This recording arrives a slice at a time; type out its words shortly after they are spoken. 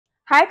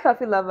Hi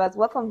coffee lovers,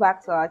 welcome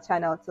back to our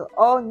channel. To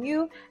all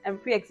new and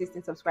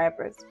pre-existing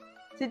subscribers.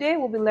 Today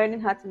we'll be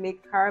learning how to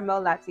make caramel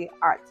latte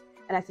art,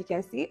 and as you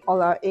can see,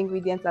 all our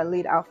ingredients are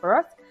laid out for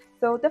us,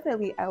 so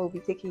definitely I will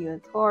be taking you a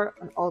tour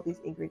on all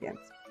these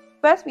ingredients.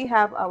 First, we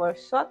have our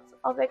shot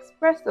of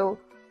espresso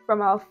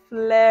from our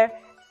Flair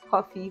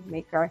coffee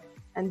maker,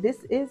 and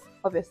this is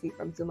obviously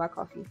from Zuma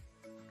Coffee.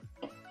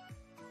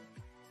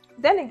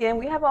 Then again,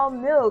 we have our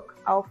milk,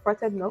 our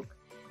frotted milk,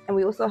 and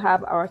we also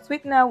have our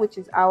sweetener, which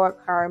is our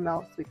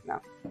caramel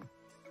sweetener.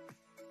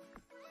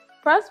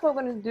 First, what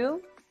we're going to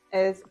do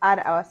is add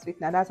our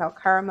sweetener. That's our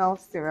caramel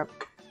syrup.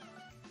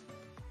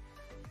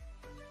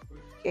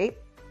 Okay,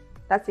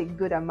 that's a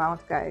good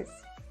amount, guys.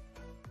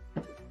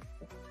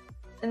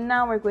 And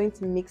now we're going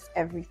to mix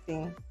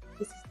everything.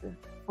 This is the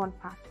fun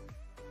part.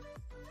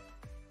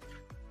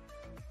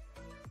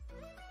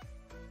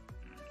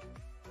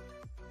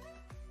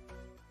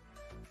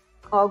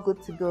 All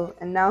good to go.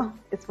 And now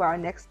it's for our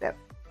next step.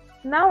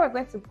 Now we're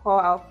going to pour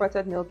our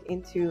frotted milk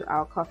into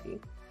our coffee.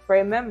 But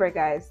remember,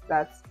 guys,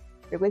 that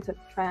we're going to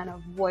try and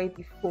avoid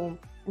the foam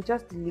and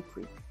just the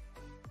liquid.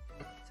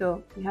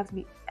 So you have to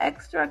be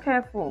extra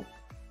careful.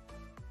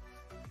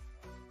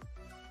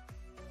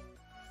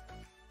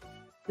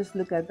 Just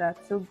look at that,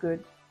 so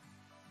good.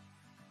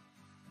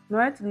 In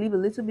order to leave a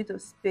little bit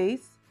of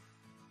space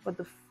for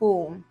the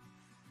foam.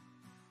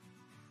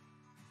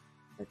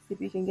 Let's see if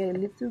we can get a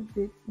little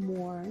bit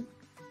more.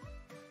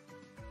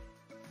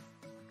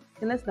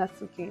 Unless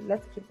that's okay,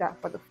 let's keep that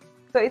for the.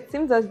 So it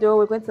seems as though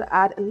we're going to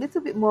add a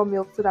little bit more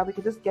milk so that we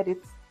can just get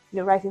it,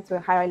 right into a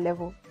higher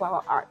level for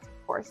our art,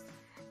 of course.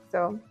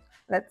 So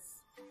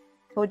let's.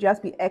 Told you have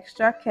to be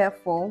extra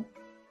careful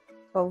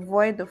to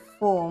avoid the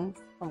foam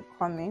from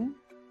coming.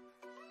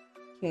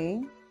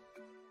 Okay.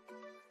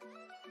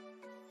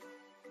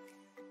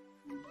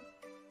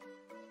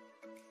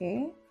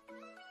 Okay.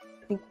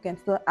 I think we can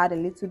still add a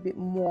little bit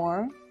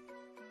more.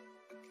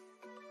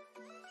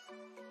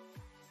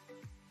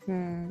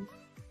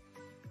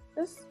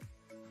 Just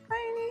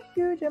tiny,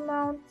 huge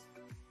amount,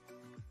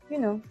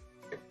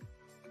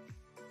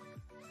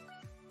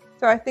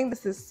 So I think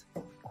this is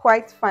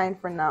quite fine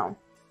for now.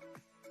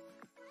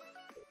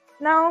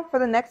 Now for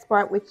the next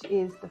part, which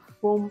is the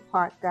foam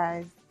part,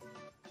 guys.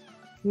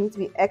 You need to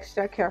be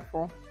extra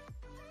careful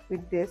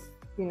with this,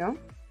 Try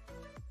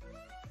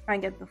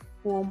and get the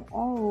foam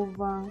all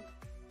over.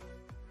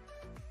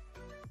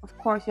 Of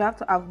course, you have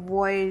to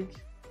avoid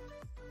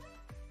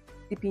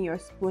dipping your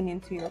spoon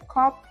into your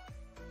cup.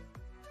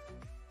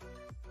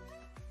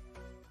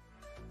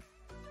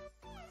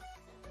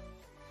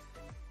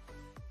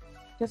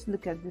 Just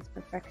look at this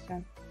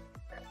perfection.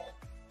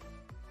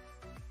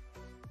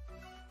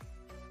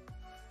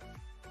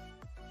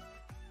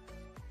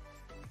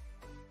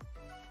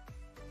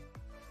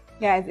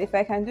 Guys, if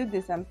I can do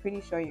this, I'm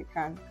pretty sure you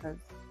can, because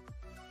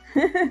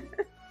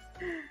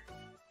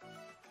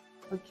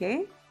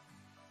okay,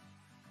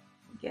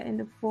 getting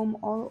the foam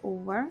all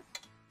over.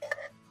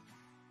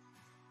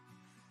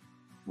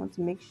 Want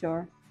to make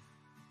sure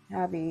you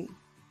have a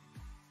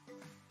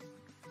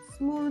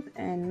smooth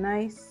and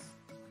nice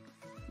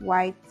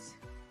white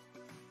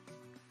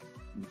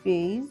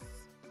base.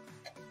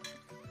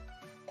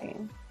 Okay.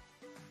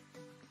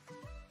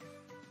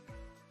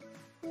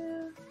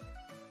 Yeah.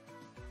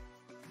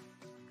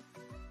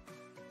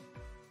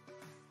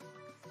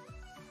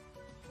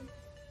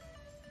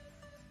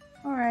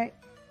 All right.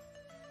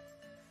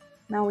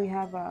 Now we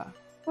have a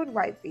good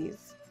white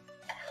base.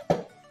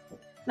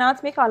 Now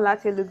to make our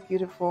latte look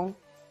beautiful,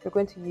 we're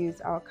going to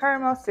use our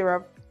caramel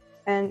syrup.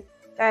 And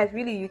guys,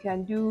 really you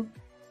can do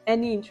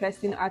any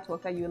interesting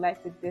artwork that you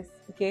like with this,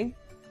 okay?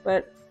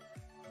 But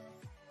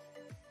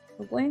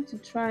we're going to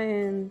try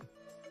and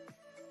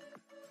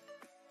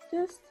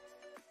just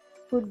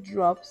put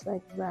drops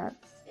like that.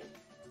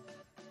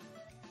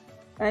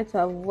 Try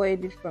to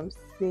avoid it from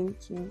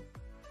sinking.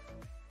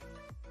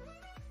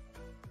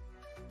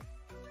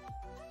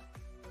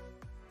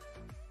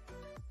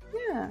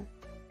 Yeah,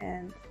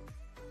 and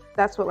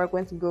that's what we're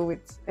going to go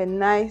with, a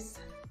nice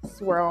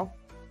swirl.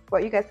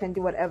 But you guys can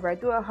do whatever.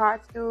 Do a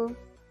heart, do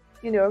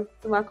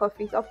Zuma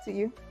Coffee, it's up to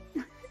you.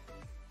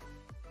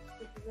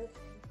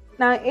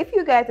 Now, if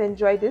you guys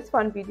enjoyed this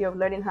fun video of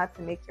learning how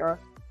to make your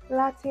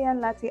latte and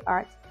latte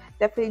art,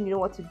 definitely you know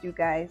what to do,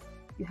 guys.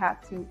 You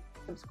have to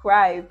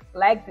subscribe,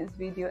 like this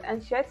video,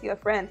 and share to your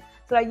friends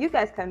so that you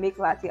guys can make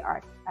latte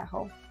art at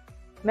home.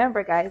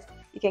 Remember, guys,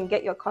 you can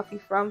get your coffee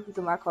from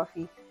Zuma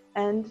Coffee.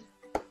 And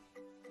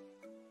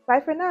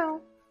bye for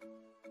now.